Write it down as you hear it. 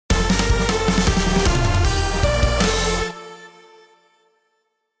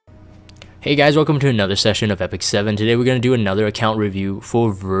Hey guys, welcome to another session of Epic 7. Today we're going to do another account review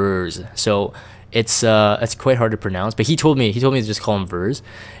for Vers. So it's quite hard to pronounce, but he told me to just call him Vers.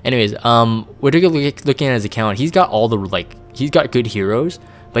 Anyways, we're looking at his account. He's got all the he's got good heroes,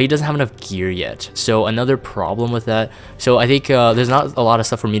 but he doesn't have enough gear yet. So another problem with that. So I think there's not a lot of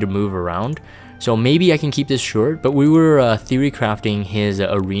stuff for me to move around. So maybe I can keep this short, but we were theory crafting his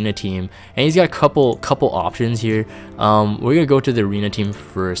arena team, and he's got a couple options here. We're gonna go to the arena team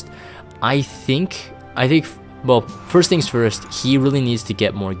first. I think, well, first things first, he really needs to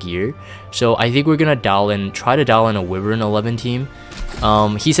get more gear. So I think we're gonna try to dial in a Wyvern 11 team.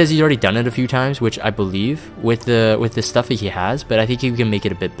 He says he's already done it a few times, which I believe with the stuff that he has, but I think he can make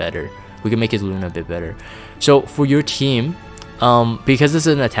it a bit better. We can make his Luna a bit better. So for your team, because this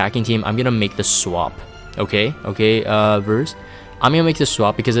is an attacking team, I'm gonna make the swap. Okay, Vers. I'm gonna make the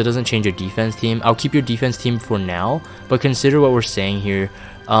swap because it doesn't change your defense team. I'll keep your defense team for now, but consider what we're saying here.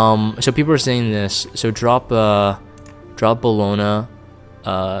 So people are saying this. So drop Bologna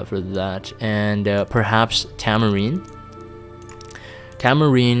for that, and perhaps Tamarine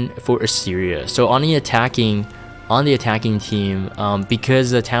for Assyria. So on the attacking team,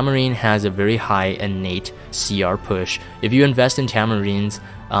 because the Tamarine has a very high innate CR push. If you invest in Tamarine's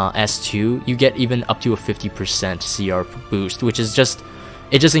S2, you get even up to a 50% CR boost, which is just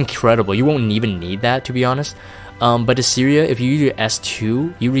incredible. You won't even need that, to be honest. But Assyria, if you use your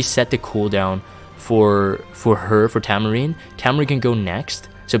S2, you reset the cooldown for Tamarine. Tamarine can go next.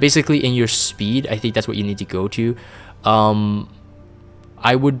 So basically in your speed, I think that's what you need to go to.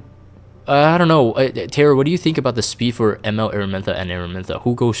 I don't know. Tara, what do you think about the speed for ML Aramintha and Aramintha?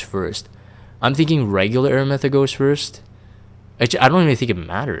 Who goes first? I'm thinking regular Aramintha goes first. Actually, I don't even think it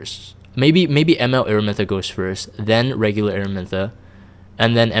matters. Maybe ML Aramintha goes first, then regular Aramintha,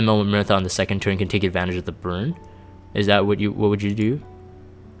 and then ML Aramintha on the second turn can take advantage of the burn. Is that what would you do?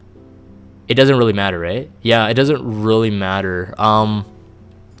 It doesn't really matter, right? Yeah, it doesn't really matter.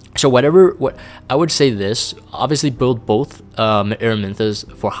 So what I would say this, obviously build both Araminthas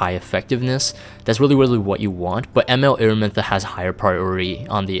for high effectiveness. That's really what you want, but ML Aramintha has higher priority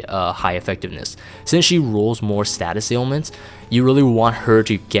on the high effectiveness. Since she rolls more status ailments, you really want her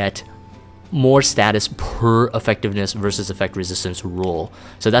to get more status per effectiveness versus effect resistance roll.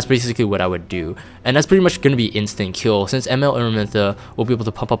 So that's basically what I would do, and that's pretty much going to be instant kill, since ML Aramintha will be able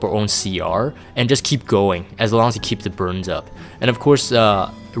to pump up her own CR and just keep going as long as you keep the burns up. And of course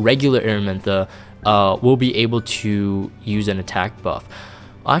regular Aramintha will be able to use an attack buff.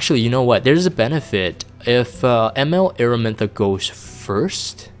 Actually, you know what, there's a benefit if ML Aramintha goes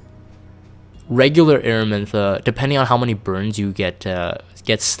first. Regular Aramintha, depending on how many burns you get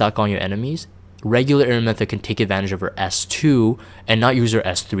stuck on your enemies, regular Aramintha can take advantage of her S2 and not use her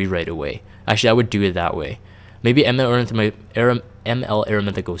S3 right away. Actually, I would do it that way. Maybe ML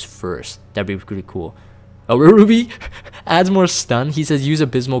Aramintha goes first. That'd be pretty cool. Oh, Ruby adds more stun. He says use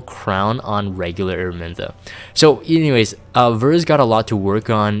Abysmal Crown on regular Aramintha. So anyways, Vers got a lot to work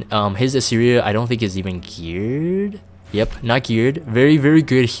on. His Assyria, I don't think is even geared. Yep, not geared. Very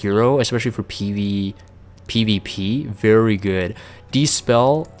good hero, especially for PvP. Very good.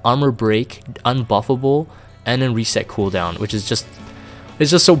 Dispel, Armor Break, Unbuffable, and then Reset Cooldown, which is just,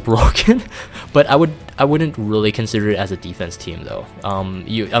 it's just so broken. But I wouldn't really consider it as a defense team though.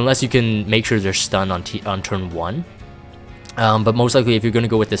 Unless you can make sure they're stunned on turn 1. But most likely, if you're gonna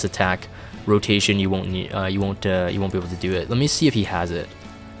go with this attack rotation, you won't be able to do it. Let me see if he has it.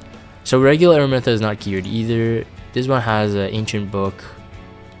 So regular Aramintha is not geared either. This one has an Ancient Book.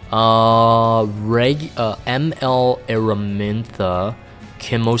 ML Aramintha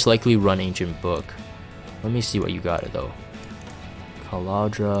can most likely run Ancient Book. Let me see what you got it though.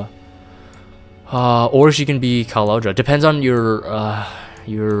 Kalaudra. Or she can be Kalaudra. Depends on your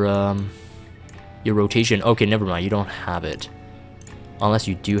rotation. Okay, never mind. You don't have it. Unless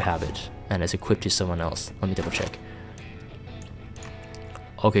you do have it and it's equipped to someone else. Let me double check.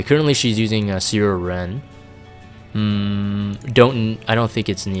 Okay, currently she's using Sierra Ren. I don't think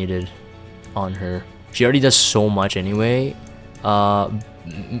it's needed on her. She already does so much anyway. Yeah,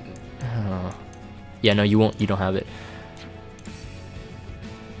 no, you don't have it.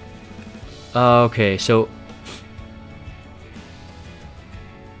 Okay, so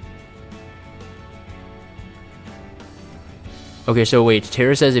wait,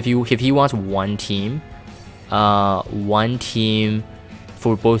 Tara says if he wants one team for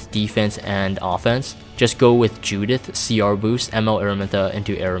both defense and offense, just go with Judith, CR boost, ML Aramintha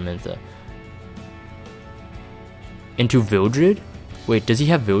into Aramintha. Into Vildred? Wait, does he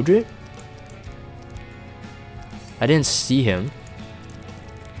have Vildred? I didn't see him.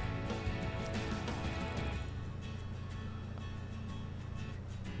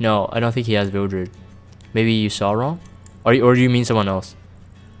 No, I don't think he has Vildred. Maybe you saw wrong? Or do you mean someone else?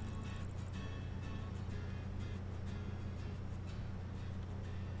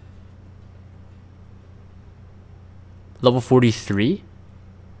 Level 43?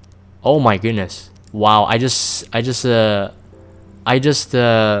 Oh my goodness. Wow, maybe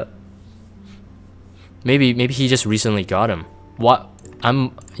he just recently got him. What?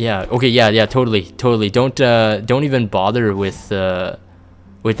 Yeah, okay, yeah, totally. Don't even bother with that.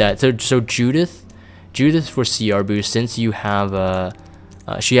 So Judith for CR boost, since you have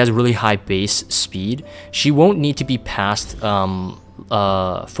she has really high base speed, she won't need to be past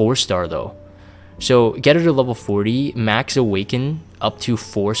 4-star though. So get her to level 40, max awaken up to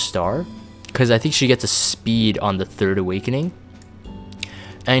 4-star, because I think she gets a speed on the 3rd awakening.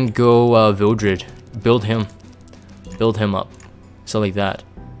 And go Vildred, build him up, so like that.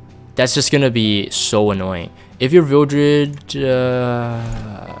 That's just gonna be so annoying. If your Vildred,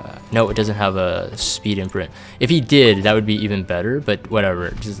 no, it doesn't have a speed imprint. If he did, that would be even better. But whatever,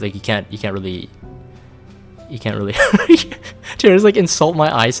 just like you can't really. Just like insult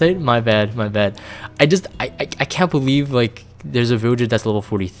my eyesight. My bad. I can't believe like there's a Vildred that's level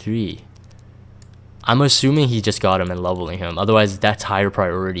 43. I'm assuming he just got him and leveling him. Otherwise, that's higher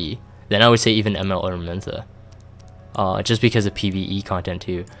priority. Then I would say even ML Aramintha. Just because of PvE content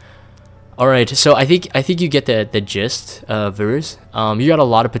too. Alright, so I think you get the gist, Vers. You got a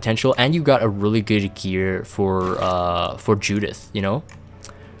lot of potential, and you got a really good gear for Judith, you know?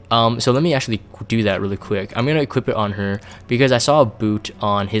 So let me actually do that really quick. I'm gonna equip it on her because I saw a boot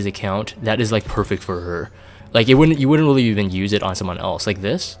on his account that is like perfect for her. Like you wouldn't really even use it on someone else. Like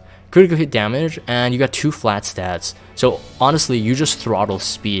this, critical hit damage, and you got 2 flat stats. So honestly, you just throttle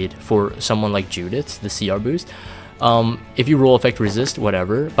speed for someone like Judith, the CR boost. If you roll effect resist,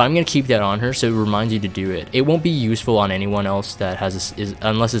 whatever, but I'm gonna keep that on her so it reminds you to do it. It won't be useful on anyone else that has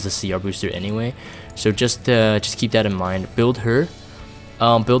unless it's a CR booster anyway. So just keep that in mind. Build her.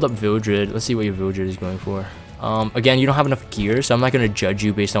 Build up Vildred. Let's see what your Vildred is going for. Again, you don't have enough gear, so I'm not gonna judge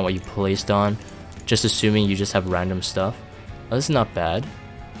you based on what you placed on. Just assuming you just have random stuff. Oh, this is not bad.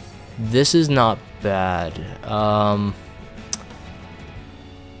 This is not bad.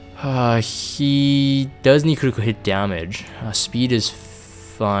 He does need critical hit damage. Speed is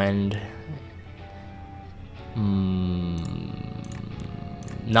fine.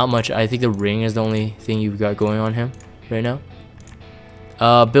 Not much. I think the ring is the only thing you've got going on him right now.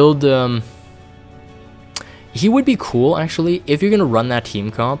 Build. He would be cool actually if you're gonna run that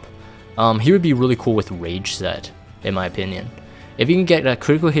team comp. He would be really cool with rage set, in my opinion. If you can get a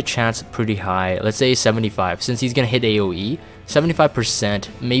critical hit chance pretty high, let's say 75, since he's gonna hit AoE, 75%,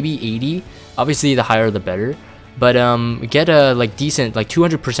 maybe 80. Obviously, the higher the better. But get a like decent, like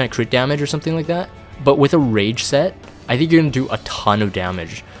 200% crit damage or something like that. But with a rage set, I think you're gonna do a ton of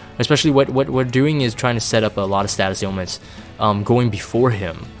damage. Especially what we're doing is trying to set up a lot of status ailments going before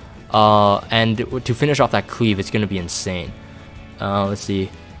him. And to finish off that cleave, it's gonna be insane. Let's see.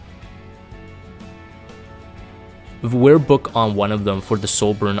 If we're book on one of them for the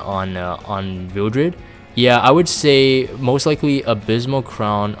soul burn on Vildred, yeah, I would say most likely Abysmal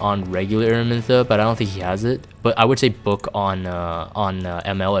Crown on regular Aramintha, but I don't think he has it. But I would say book on ML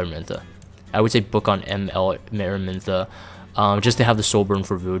Aramintha. I would say book on ML Aramintha, just to have the soul burn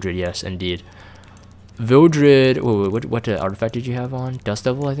for Vildred. Yes, indeed. Vildred. What artifact did you have on? Dust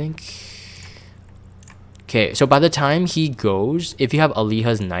Devil, I think. Okay, so by the time he goes, if you have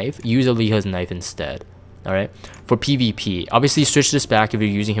Aliha's knife, use Aliha's knife instead. Alright, for PvP. Obviously, switch this back if you're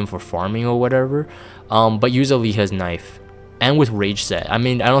using him for farming or whatever. But use Aliha's knife. And with rage set. I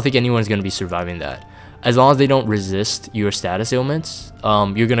mean, I don't think anyone's going to be surviving that. As long as they don't resist your status ailments,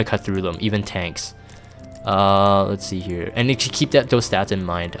 you're going to cut through them, even tanks. Let's see here. And keep those stats in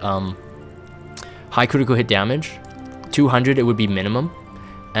mind. High critical hit damage. 200, it would be minimum.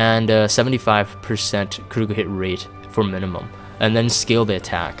 And 75% critical hit rate for minimum. And then scale the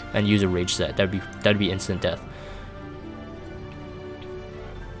attack and use a rage set. That'd be instant death.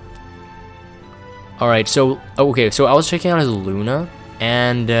 Alright, so okay, so I was checking out his Luna,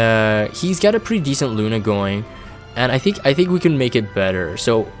 and he's got a pretty decent Luna going, and I think we can make it better.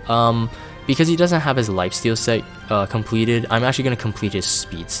 So because he doesn't have his lifesteal set completed, I'm actually gonna complete his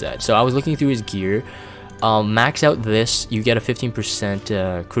speed set. So I was looking through his gear. Max out this, you get a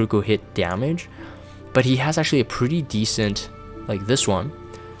 15% critical hit damage, but he has actually a pretty decent, like this one,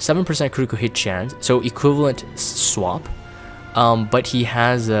 7% critical hit chance, so equivalent swap. But he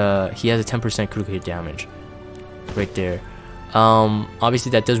has a 10% critical hit damage right there.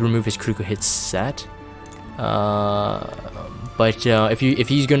 Obviously that does remove his critical hit set. But if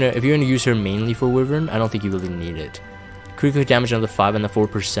you're gonna use her mainly for Wyvern, I don't think you really need it. Critical hit damage another 5 and the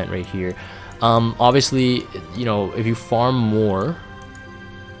 4% right here. Obviously, you know, if you farm more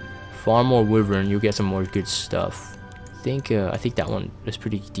Wyvern, you'll get some more good stuff. I think that one is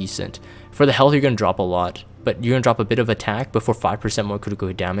pretty decent. For the health, you're gonna drop a lot, but you're gonna drop a bit of attack, but for 5% more critical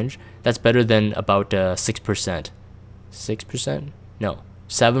hit damage. That's better than about 6%. 6%? No,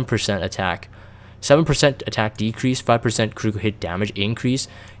 7% attack. 7% attack decrease, 5% critical hit damage increase.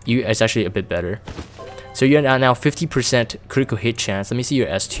 It's actually a bit better. So you're now 50% critical hit chance. Let me see your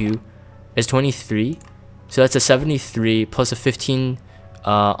S2. It's 23. So that's a 73 plus a 15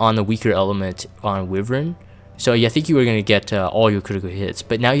 on the weaker element on Wyvern. So yeah, I think you were going to get all your critical hits.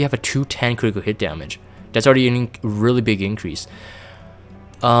 But now you have a 210 critical hit damage. That's already a really big increase.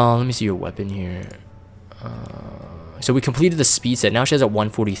 Let me see your weapon here. So we completed the speed set. Now she has a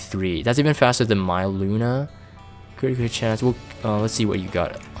 143. That's even faster than my Luna. Critical hit chance. Well, let's see what you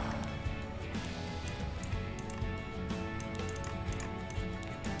got.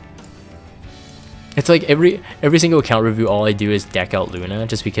 It's like every single account review, all I do is deck out Luna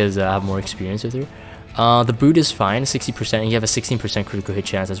just because I have more experience with her. The boot is fine, 60%, and you have a 16% critical hit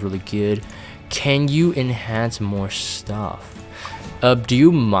chance. That's really good. Can you enhance more stuff? Do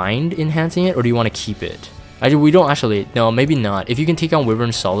you mind enhancing it, or do you want to keep it? We don't actually. No, maybe not. If you can take on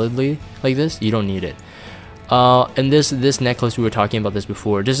Wyvern solidly like this, you don't need it. And this necklace, we were talking about this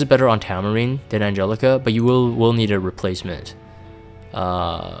before. This is better on Tamarine than Angelica, but you will need a replacement.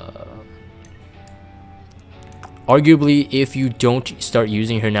 Arguably, if you don't start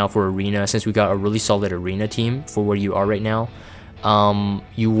using her now for arena, since we got a really solid arena team for where you are right now,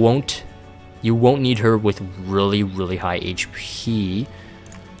 you won't need her with really high HP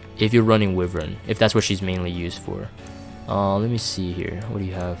if you're running Wyvern, if that's what she's mainly used for. Let me see here. What do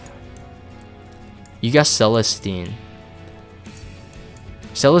you have? You got Celestine.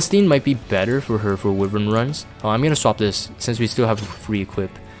 Celestine might be better for her for Wyvern runs. I'm gonna swap this since we still have free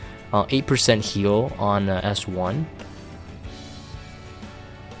equip. 8% heal on S1.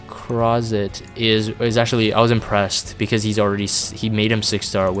 Crozet is actually, I was impressed because he made him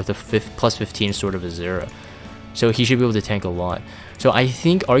 6-star with a plus 15 Sword of Azera, so he should be able to tank a lot. So I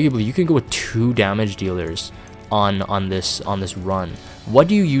think arguably you can go with 2 damage dealers on this run. What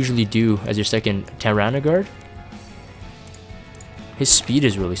do you usually do as your second? Tyrannogard? His speed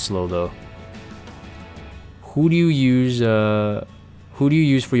is really slow though. Who do you use? Who do you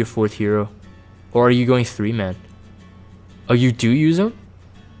use for your 4th hero? Or are you going 3-man? Oh, you do use him?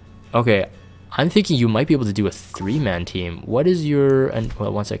 Okay, I'm thinking you might be able to do a 3-man team. What is your... And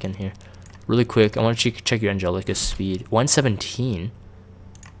well, 1 second here. Really quick, I want to check your Angelica's speed. 117?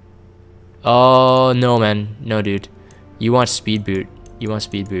 Oh, no, man. No, dude. You want speed boot. You want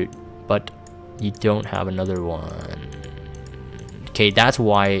speed boot. But you don't have another one. Okay, that's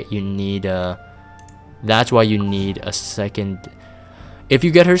why you need a... That's why you need a second... If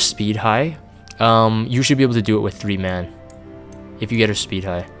you get her speed high, you should be able to do it with 3-man. If you get her speed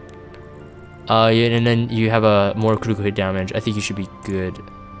high. Yeah, and then you have a more critical hit damage. I think you should be good.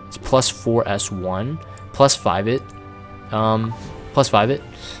 It's plus 4 S1, plus 5 it. Plus 5 it.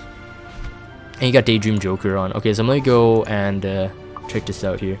 And you got Daydream Joker on. Okay, so I'm gonna go and check this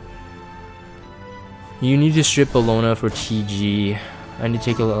out here. You need to strip Bellona for TG. I need to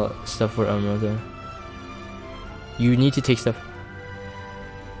take a lot of stuff for Aramintha. You need to take stuff.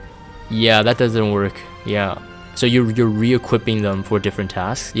 Yeah, that doesn't work. Yeah, so you're re-equipping them for different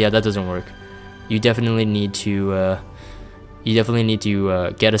tasks. Yeah, that doesn't work. You definitely need to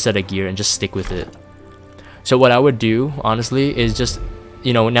get a set of gear and just stick with it. So what I would do, honestly, is just,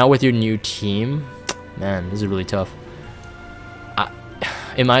 you know, now with your new team, man, this is really tough.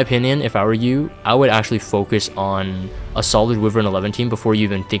 In my opinion, if I were you, I would actually focus on a solid Wyvern 11 team before you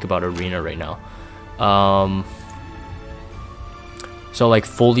even think about arena right now. So like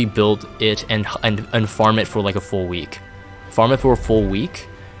fully build it and farm it for like a full week. Farm it for a full week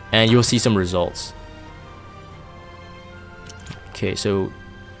and you'll see some results. Okay, so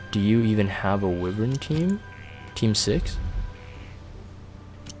do you even have a Wyvern team? Team 6?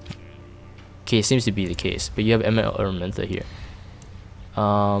 Okay, it seems to be the case, but you have ML Aramintha here.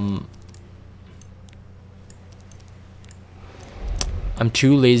 I'm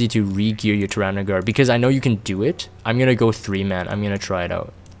too lazy to re-gear your Tyrannogard because I know you can do it. I'm gonna go 3-man. I'm gonna try it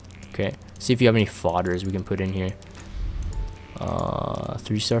out. Okay, see if you have any fodders we can put in here.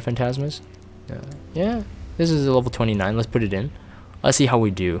 3-star Phantasmas. Yeah, this is a level 29. Let's put it in. Let's see how we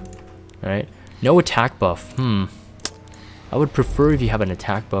do. All right, no attack buff. I would prefer if you have an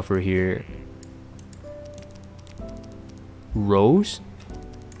attack buffer here. Rose.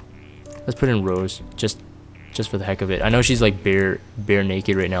 Let's put in Rose just for the heck of it. I know she's like bare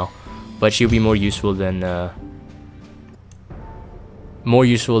naked right now, but she'll be more useful than More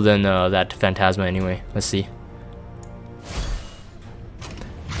useful than that Phantasma anyway. Let's see.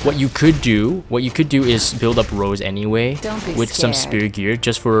 What you could do is build up Rose anyway with some Spirit Gear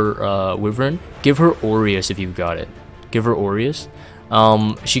just for Wyvern. Give her Aureus if you've got it. Give her Aureus.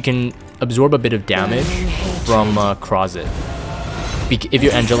 She can absorb a bit of damage from Crozet. If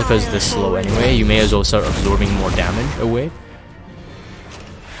your Angelica is this slow anyway, you may as well start absorbing more damage away.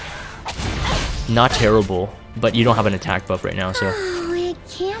 Not terrible, but you don't have an attack buff right now, so. Oh, it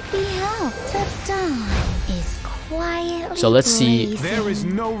can't be helped. The dawn is quietly So let's see. There is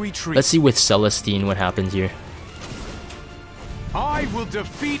no retreat. Let's see with Celestine what happens here. I will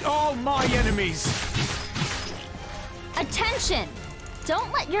defeat all my enemies. Attention!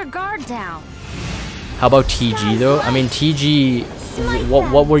 Don't let your guard down. How about TG though? I mean TG,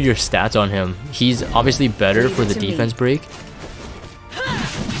 what were your stats on him? He's obviously better for the defense break.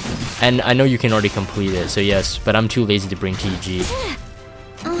 And I know you can already complete it, so yes, but I'm too lazy to bring TG.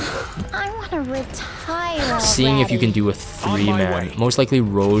 I want to retire. Seeing if you can do a 3-man. Most likely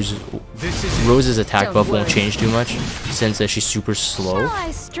Rose's attack buff won't change too much since she's super slow. Shall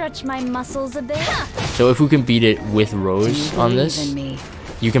I stretch my muscles a bit? So if we can beat it with Rose on this,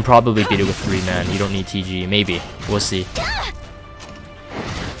 you can probably beat it with 3-man. You don't need TG. Maybe. We'll see.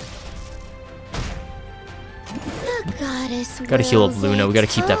 Gotta heal up Luna. We gotta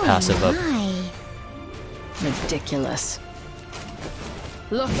keep that passive up. Ridiculous.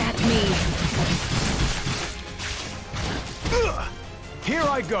 Look at me. Here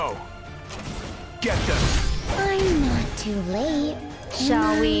I go. Get them. I'm not too late.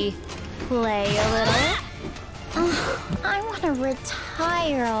 Shall we play a little? I want to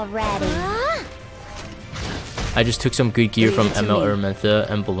retire already. I just took some good gear from ML Aramintha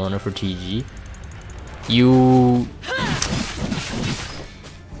and Bologna for TG. You...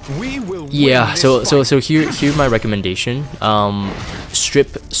 We will Yeah, so here's my recommendation.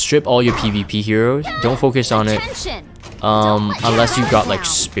 Strip all your PvP heroes. Don't focus on it. Unless you got like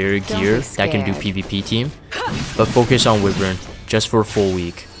Spirit Gear that can do PvP team. But focus on Wyvern just for a full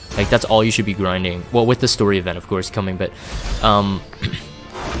week. Like that's all you should be grinding. Well, with the story event of course coming, but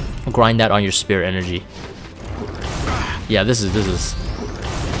grind that on your Spirit energy. Yeah, this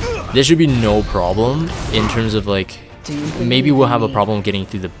should be no problem in terms of like maybe we'll have a problem getting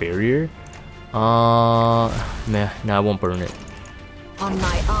through the barrier. Meh, nah, I won't burn it. On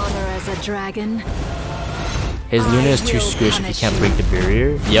my honor as a dragon. His Luna is too squished if he can't break the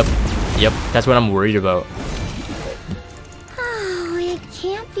barrier. Yep, that's what I'm worried about. Oh, it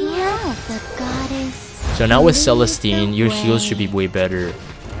can't be helped. The goddess. So now with Celestine, your heals should be way better.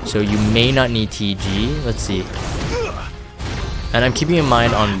 So you may not need TG. Let's see. And I'm keeping in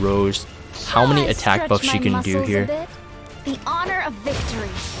mind on Rose how many attack buffs she can do here. The honor of victory.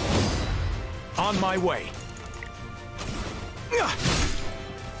 On my way.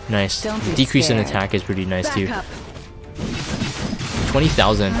 Nice. Decrease in attack is pretty nice too.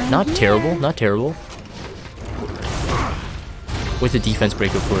 20,000. Not terrible, not terrible. With the defense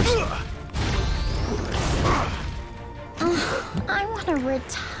break, of course. I want to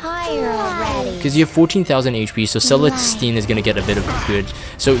retire already. Because you have 14,000 HP, so Celestine is gonna get a bit of good.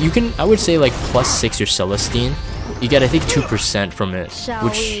 So you can, I would say, like +6 your Celestine. You get, I think, 2% from it,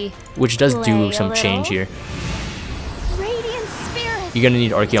 which does do some change here. Radiant spirit. You're gonna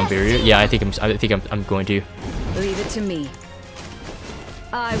need Archeon Barrier. Yeah, I think I'm going to. Leave it to me.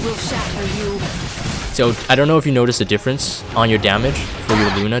 I will shatter you. So I don't know if you noticed the difference on your damage for your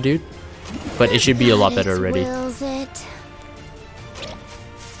Luna, dude, but it should be a lot better already.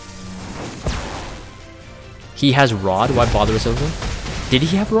 He has Rod. Why bother with him? Did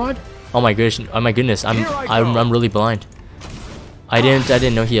he have Rod? Oh my goodness! Oh my goodness! I'm really blind. I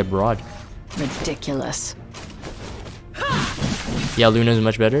didn't know he had Rod. Ridiculous. Yeah, Luna's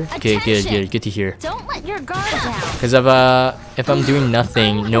much better. Okay, good to hear. Don't let your guard down. Because if I'm doing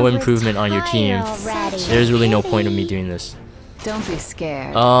nothing, no improvement on your team, there's really no point of me doing this. Don't be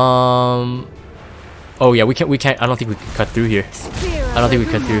scared. Oh yeah, we can't. I don't think we can cut through here. I don't think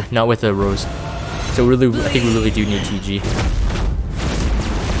we cut through. Not with the Rose. So really, I think we really do need TG.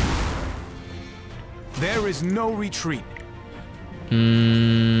 There is no retreat.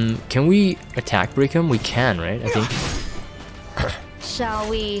 Can we attack break him? We can, right? I think. Shall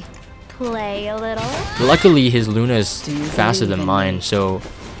we play a little? Luckily, his Luna is faster than mine, so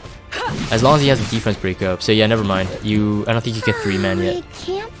as long as he has a defense break up. So yeah, never mind. I don't think you get 3-man yet. It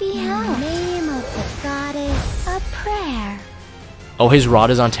can't be helped. Name of the goddess. A prayer. Oh, his Rod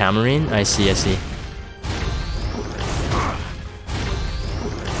is on Tamarine? I see.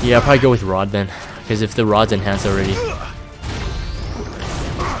 Yeah, I'll probably go with Rod then, because if the Rod's enhanced already.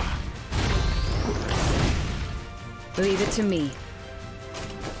 Leave it to me.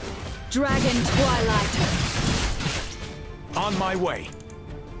 Dragon Twilight. On my way.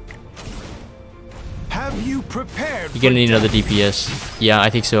 Have you prepared? You're gonna need for another death? DPS. Yeah, I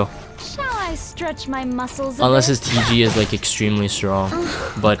think so. Shall I stretch my muscles a Unless bit? his TG is like extremely strong,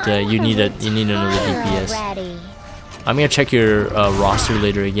 but you need another DPS. Already. I'm gonna check your roster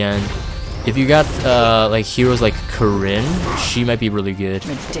later again. If you got like heroes like Corinne, she might be really good.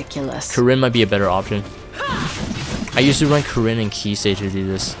 Ridiculous. Corinne might be a better option. I used to run Corinne and Kisei to do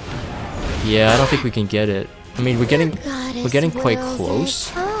this. Yeah, I don't think we can get it. I mean, we're getting quite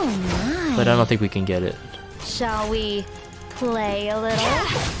close, Oh my. but I don't think we can get it. Shall we play a little?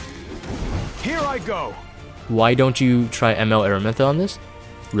 Here I go. Why don't you try ML Aramintha on this?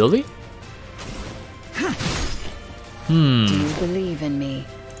 Really? Do you believe in me?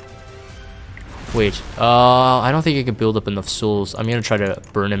 Wait, I don't think I can build up enough souls. I'm gonna try to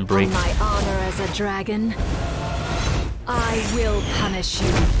burn and break. On my honor as a dragon, I will punish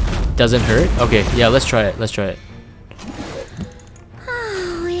you. Doesn't hurt? Okay, yeah, let's try it. Let's try it.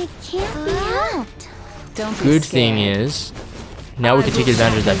 Oh, it can't be helped. Don't be Good scared. thing is, now we can take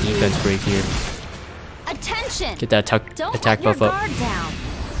advantage of that defense break here. Attention! Get that Don't attack let your buff up. guard down.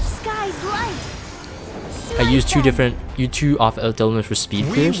 Sky's light. I used two Strengthen. off elements for speed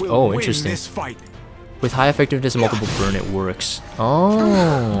We pierce. will Oh, win interesting. this fight. With high effectiveness and multiple burn, it works. I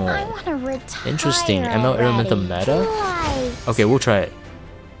Oh, want to retire. interesting. ML Aramintha already. meta. Light. Okay, we'll try it.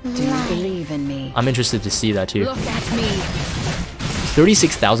 Do you believe in me? I'm interested to see that too. Look at me.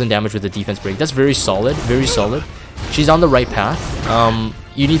 36,000 damage with the defense break. That's very solid. Very solid. She's on the right path.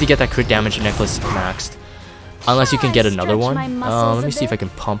 You need to get that crit damage necklace maxed. Unless you can get another one. Let me see if I can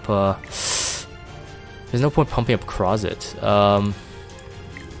pump. There's no point pumping up Crozet.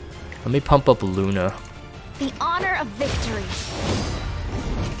 Let me pump up Luna. The honor of victory.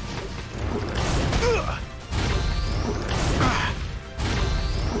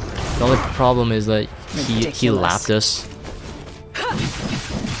 The only problem is that he Ridiculous. lapped us.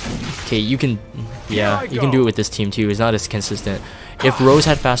 Okay, you can, yeah, you can do it with this team too. It's not as consistent. If Rose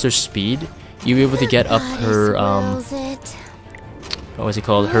had faster speed, you'd be able to get up her Wills it. what was it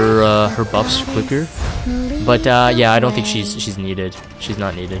called? Her buffs quicker. But yeah, I don't think she's needed. She's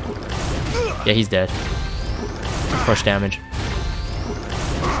not needed. Yeah, he's dead. Crush damage.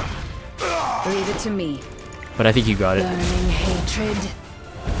 Leave it to me. But I think you got it. Burning hatred.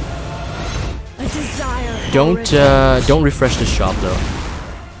 A desire. for Don't refresh the shop though.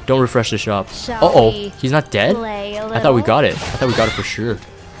 Don't refresh the shop. Shall Uh oh, we he's not dead. play a I thought we little? got it. I thought we got it for sure.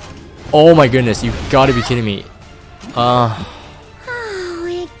 Oh my goodness, you gotta be kidding me. Oh,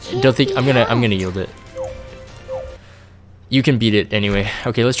 it can't Don't think be I'm helped. gonna yield it. You can beat it anyway.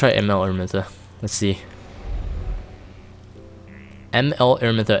 Okay, let's try ML Aramintha. Let's see. ML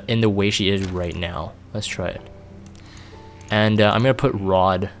Aramintha in the way she is right now. Let's try it. And I'm gonna put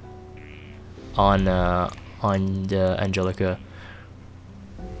Rod on the Angelica.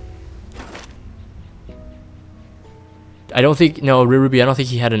 I don't think Ruby. I don't think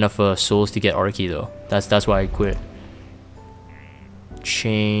he had enough souls to get Arky though. That's why I quit.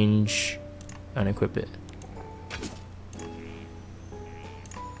 Change and equip it.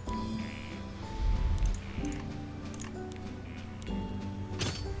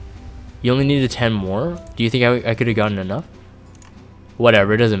 You only needed 10 more? Do you think I could have gotten enough?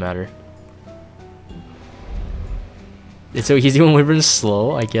 Whatever, it doesn't matter. It's so easy when Wyvern's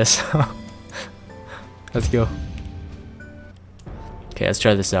slow, I guess. Let's go. Okay, let's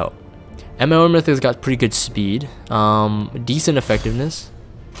try this out. ML Aramintha's got pretty good speed. Decent effectiveness.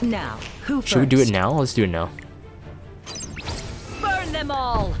 Now, who first? Should we do it now? Let's do it now. Burn them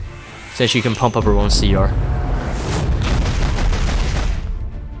all. Says she can pump up her own CR.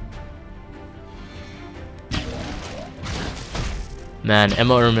 Man,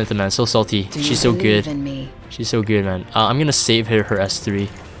 ML Aramintha, man, so salty. Do you She's so believe good. in me? She's so good, man. I'm gonna save her S3.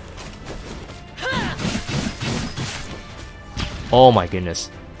 Oh my goodness.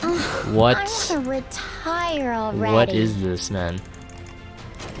 What? I want to retire already. What is this, man?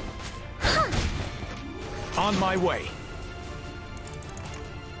 On my way.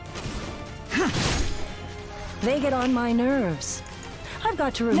 They get on my nerves. I've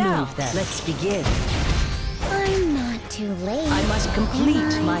got to remove them. Let's begin. I'm not too late. I must complete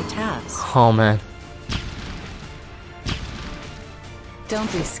am I? my task. Oh man. Don't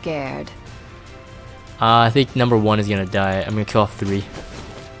be scared. I think number 1 is gonna die. I'm gonna kill off 3.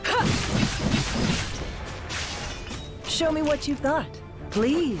 Show me what you've got,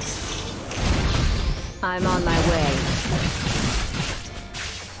 please. I'm on my way.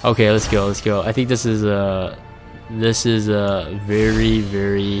 Okay, let's go. Let's go. I think this is a very,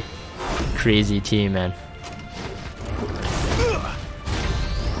 very crazy team, man.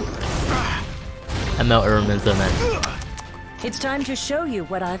 ML Aramintha, man. It's time to show you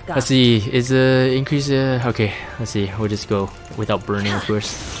what I've got. Let's see, is the increase okay, let's see, we'll just go without burning, of course.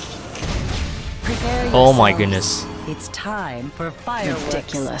 Prepare Oh my yourselves. goodness. It's time for fireworks.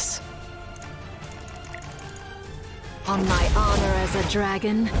 Ridiculous. On my honor as a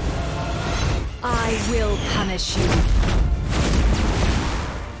dragon, I will punish you.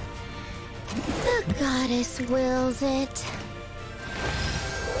 The goddess wills it.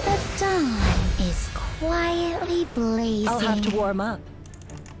 The dawn is quietly blazing. I'll have to warm up.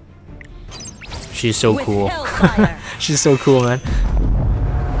 She's so With cool. hellfire. She's so cool, man.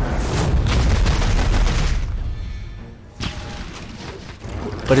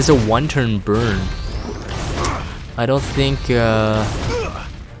 But it's a one-turn burn. I don't think.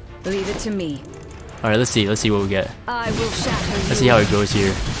 Leave it to me. All right, let's see what we get. I will shatter you. Let's see how it goes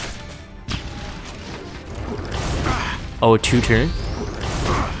here. Oh, 2-turn.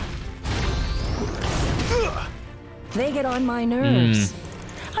 They get on my nerves.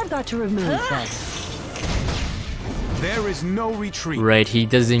 I've got to remove them. There is no retreat. Right, he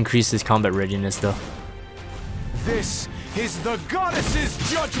does increase his combat readiness though. This is the goddess's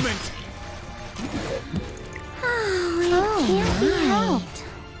judgment. Oh, it can't be helped.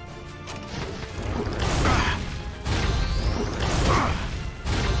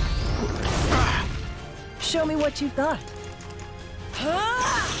 Show me what you've got.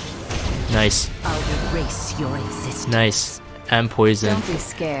 Nice, I'll erase your existence. nice, and poison. Don't be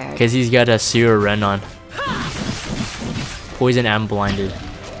scared. Cause he's got a Zero Ren on. Poison and blinded.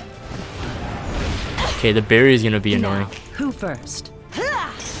 Okay, the barrier is gonna be annoying. Now, who first?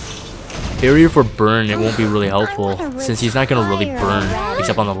 Barrier for burn, it won't be really helpful wanna since he's not gonna really retire burn already.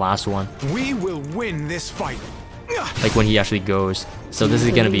 except on the last one, We will win this fight. like when he actually goes. So this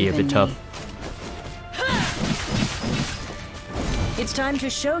is gonna be a bit tough. It's time to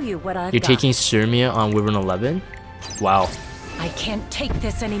show you what I've You're got. taking Sirmia on Wyvern 11? Wow. I can't take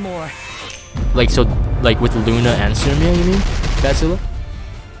this anymore. Like so, like with Luna and Sirmia, you mean? Godzilla?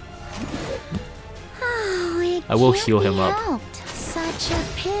 Oh, it I will can't heal be him up. helped. Such a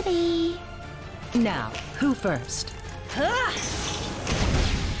pity. Now, who first?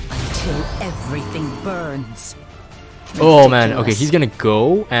 Until everything burns. Oh man, okay, he's gonna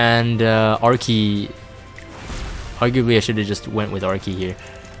go and Arky. Arguably, I should have just went with Arky here.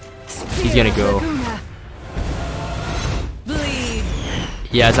 He's gonna go. Laguna. Bleed.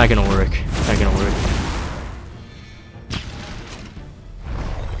 Yeah, it's not gonna work. It's not gonna work.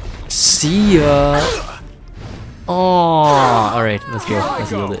 See ya. Oh, all right, let's go.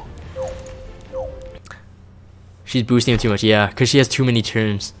 Let's yield it. She's boosting him too much, yeah, because she has too many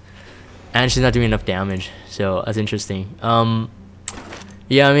turns, and she's not doing enough damage. So that's interesting.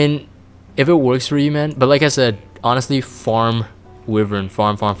 Yeah, I mean, if it works for you, man. But like I said, honestly, farm Wyvern,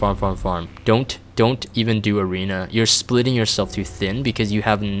 farm. Don't even do arena. You're splitting yourself too thin because you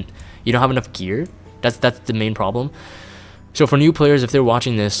don't have enough gear. That's the main problem. So for new players, if they're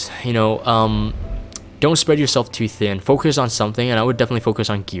watching this, you know, don't spread yourself too thin. Focus on something, and I would definitely focus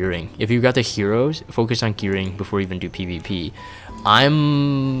on gearing. If you've got the heroes, focus on gearing before you even do PvP.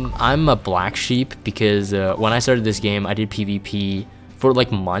 I'm a black sheep because when I started this game, I did PvP for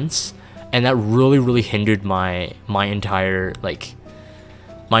like months, and that really hindered my entire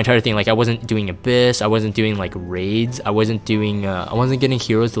thing. Like I wasn't doing Abyss, I wasn't doing like raids, I wasn't getting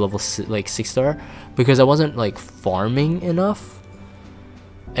heroes to level 6-star because I wasn't like farming enough.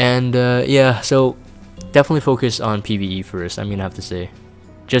 And yeah, so definitely focus on PvE first. I'm gonna have to say,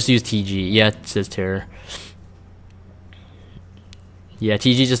 just use TG. Yeah, it says Terror. Yeah,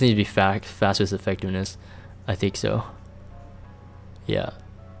 TG just needs to be fast with effectiveness. I think so. Yeah.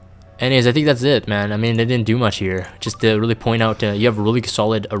 Anyways, I think that's it, man. I mean, they didn't do much here. Just to really point out, you have a really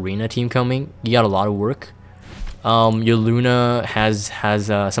solid arena team coming. You got a lot of work. Your Luna has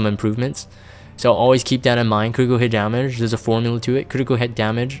some improvements, so always keep that in mind. Critical hit damage, there's a formula to it. Critical hit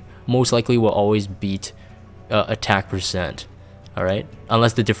damage most likely will always beat attack percent. All right,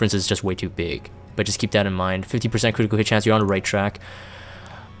 unless the difference is just way too big. But just keep that in mind. 50% critical hit chance. You're on the right track.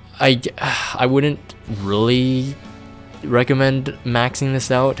 I wouldn't really recommend maxing this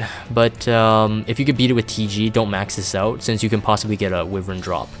out, but if you could beat it with TG, don't max this out, since you can possibly get a Wyvern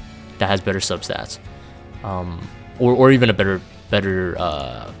drop that has better substats, or even a better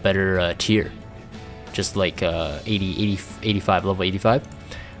tier, just like 85 level 85,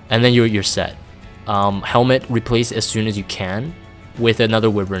 and then you're set. Helmet replace as soon as you can with another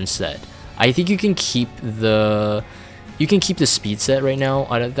Wyvern set. I think you can keep the speed set right now.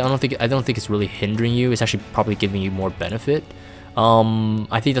 I don't think it's really hindering you. It's actually probably giving you more benefit.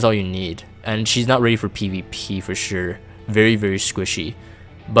 I think that's all you need. And she's not ready for PvP for sure. Very squishy.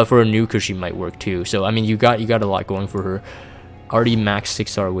 but for a nuker she might work too. So I mean, you got a lot going for her. Already max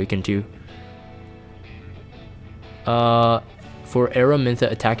 6-star awakened too. For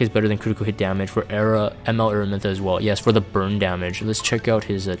Aramintha, attack is better than critical hit damage. For ML Aramintha as well. Yes, for the burn damage. Let's check out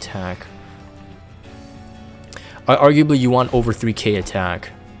his attack. Arguably, you want over 3k attack.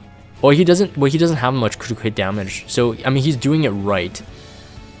 Well, he doesn't have much critical hit damage. So I mean, he's doing it right.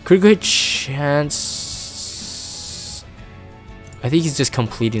 Critical hit chance. I think he's just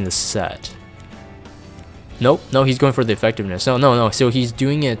completing the set. Nope, no, he's going for the effectiveness. No. So he's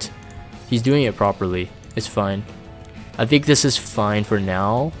doing it properly. It's fine. I think this is fine for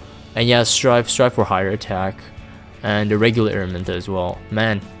now. And yeah, strive for higher attack and a regular Aramintha as well.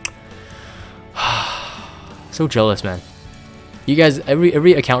 Man, so jealous, man. You guys,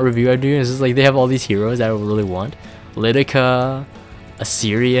 every account review I do is just like they have all these heroes that I really want. Lidica,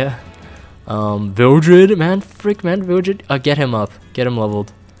 Assyria, Vildred, man, Vildred. Get him up, get him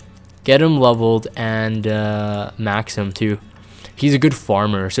leveled, and max him too. He's a good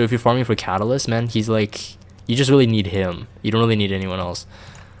farmer. So if you're farming for Catalyst, man, he's like, you just really need him. You don't really need anyone else.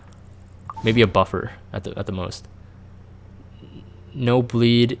 Maybe a buffer at the most. No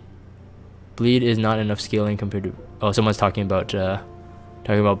bleed. Bleed is not enough scaling compared to. Oh, someone's talking about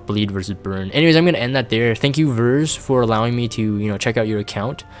bleed versus burn. Anyways, I'm gonna end that there. Thank you, Vers, for allowing me to check out your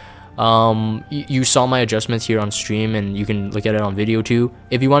account. You saw my adjustments here on stream, and you can look at it on video too.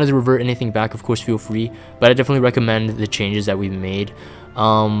 If you wanted to revert anything back, of course, feel free. But I definitely recommend the changes that we've made.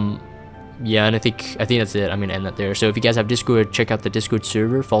 Yeah, and I think that's it. I'm gonna end that there. So if you guys have Discord, check out the Discord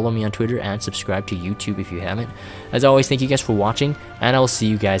server, follow me on Twitter, and subscribe to YouTube if you haven't. As always, thank you guys for watching, and I will see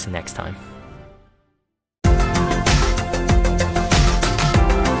you guys next time.